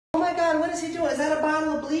is he doing? Is that a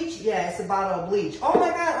bottle of bleach? Yeah, it's a bottle of bleach. Oh my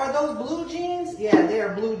God, are those blue jeans? Yeah, they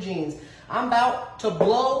are blue jeans. I'm about to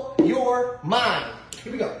blow your mind.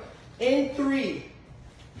 Here we go. In 3,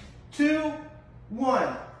 2,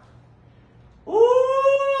 1. Ooh,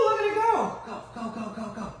 look at it go. Go, go, go,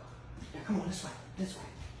 go, go. Yeah, come on, this way, this way.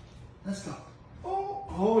 Let's go.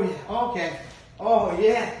 Oh yeah, okay. Oh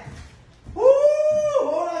yeah. Woo!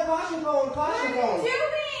 Hold on, caution cone, caution cone. What are you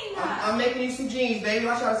doing? I'm making you some jeans, baby.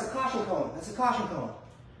 Watch out, it's a caution cone. That's a caution cone.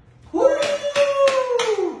 Woo!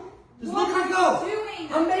 Just look how it goes.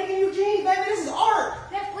 Doing? I'm making you jeans, baby. This is art.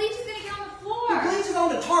 That bleach is gonna get on the floor. The bleach is on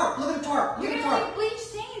the tarp. Look at the tarp. Look You're at the gonna tarp. leave bleach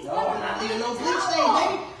stains. No, I'm not leaving no bleach stain,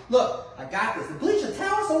 baby. Look, I got this. The bleach, a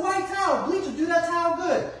towel, it's a white towel. Bleach will do that towel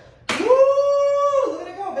good. Woo! Look at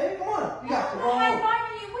it go, baby. Come on. You got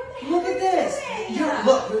it. Look at this.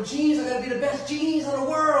 Look, your jeans are going to be the best jeans in the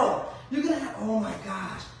world. You're going to have, oh my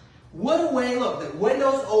gosh. What a way. Look, the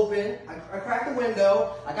window's open. I cracked the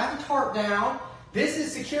window. I got the tarp down. This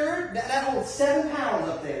is secured. That holds 7 pounds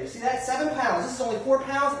up there. You see that? 7 pounds. This is only 4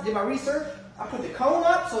 pounds. I did my research. I put the cone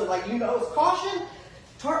up so like you know it's caution.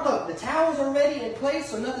 Tarp, look, the towels are already in place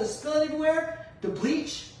so nothing's spilling everywhere. The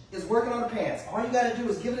bleach is working on the pants. All you got to do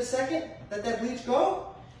is give it a second, let that bleach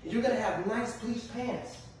go, and you're going to have nice bleached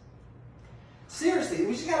pants. Seriously,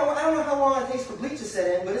 we just gotta, I don't know how long it takes for bleach to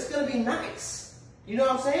set in, but it's going to be nice. You know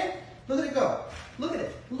what I'm saying? Look at it go. Look at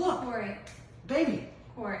it. Look. Corey. Baby.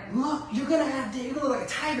 Corey. Look, you're going to look like a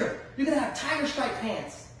tiger. You're going to have tiger stripe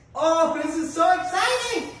pants. Oh, this is so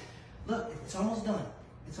exciting. Look, it's almost done.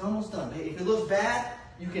 It's almost done. If it looks bad,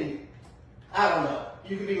 you can, I don't know.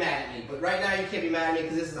 You can be mad at me, but right now you can't be mad at me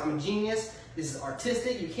because I'm a genius. This is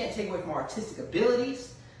artistic. You can't take away from our artistic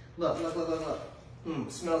abilities. Look, look, look, look,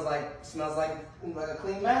 look. Smells like a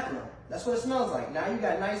clean bathroom. That's what it smells like. Now you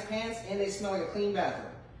got nice pants and they smell like a clean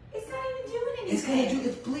bathroom. It's not even doing anything. It's gonna do.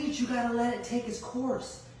 It's bleach. You gotta let it take its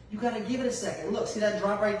course. You gotta give it a second. Look, see that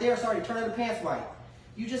drop right there? It's already turning the pants white.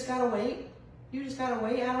 You just gotta wait. You just gotta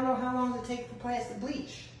wait. I don't know how long it takes for plants to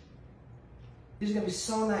bleach. These are gonna be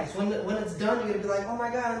so nice. When it's done, you're gonna be like, oh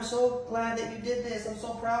my God, I'm so glad that you did this. I'm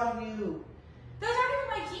so proud of you. Those aren't even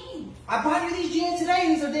my jeans. I bought you these jeans today.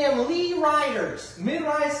 These are damn Lee Riders.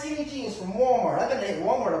 Mid-rise skinny jeans from Walmart. I've been hitting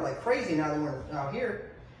Walmart up like crazy now that we're out here.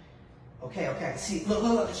 Okay, okay. See, look,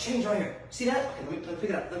 look, look. It's changed right here. See that? Okay, let me pick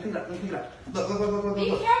it up. Let me pick it up. Let me pick it up. Look, look, look, look, look. Be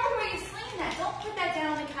look. careful where you're slinging that. Don't put that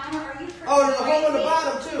down on the counter or you forget. Oh, there's a hole in the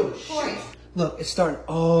bottom too. Shit. Look, it's starting.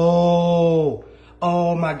 Oh,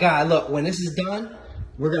 oh my God. Look, when this is done,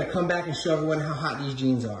 we're gonna come back and show everyone how hot these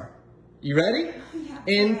jeans are. You ready? Yeah,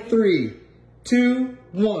 In 3, 2,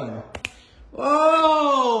 1.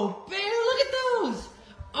 Oh, baby, look at those.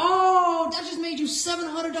 Oh, that just made you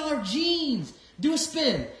 $700 jeans. Do a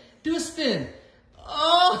spin. Do a spin.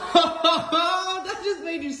 Oh, that just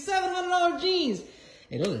made you $700 jeans.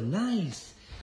 Hey, those are nice.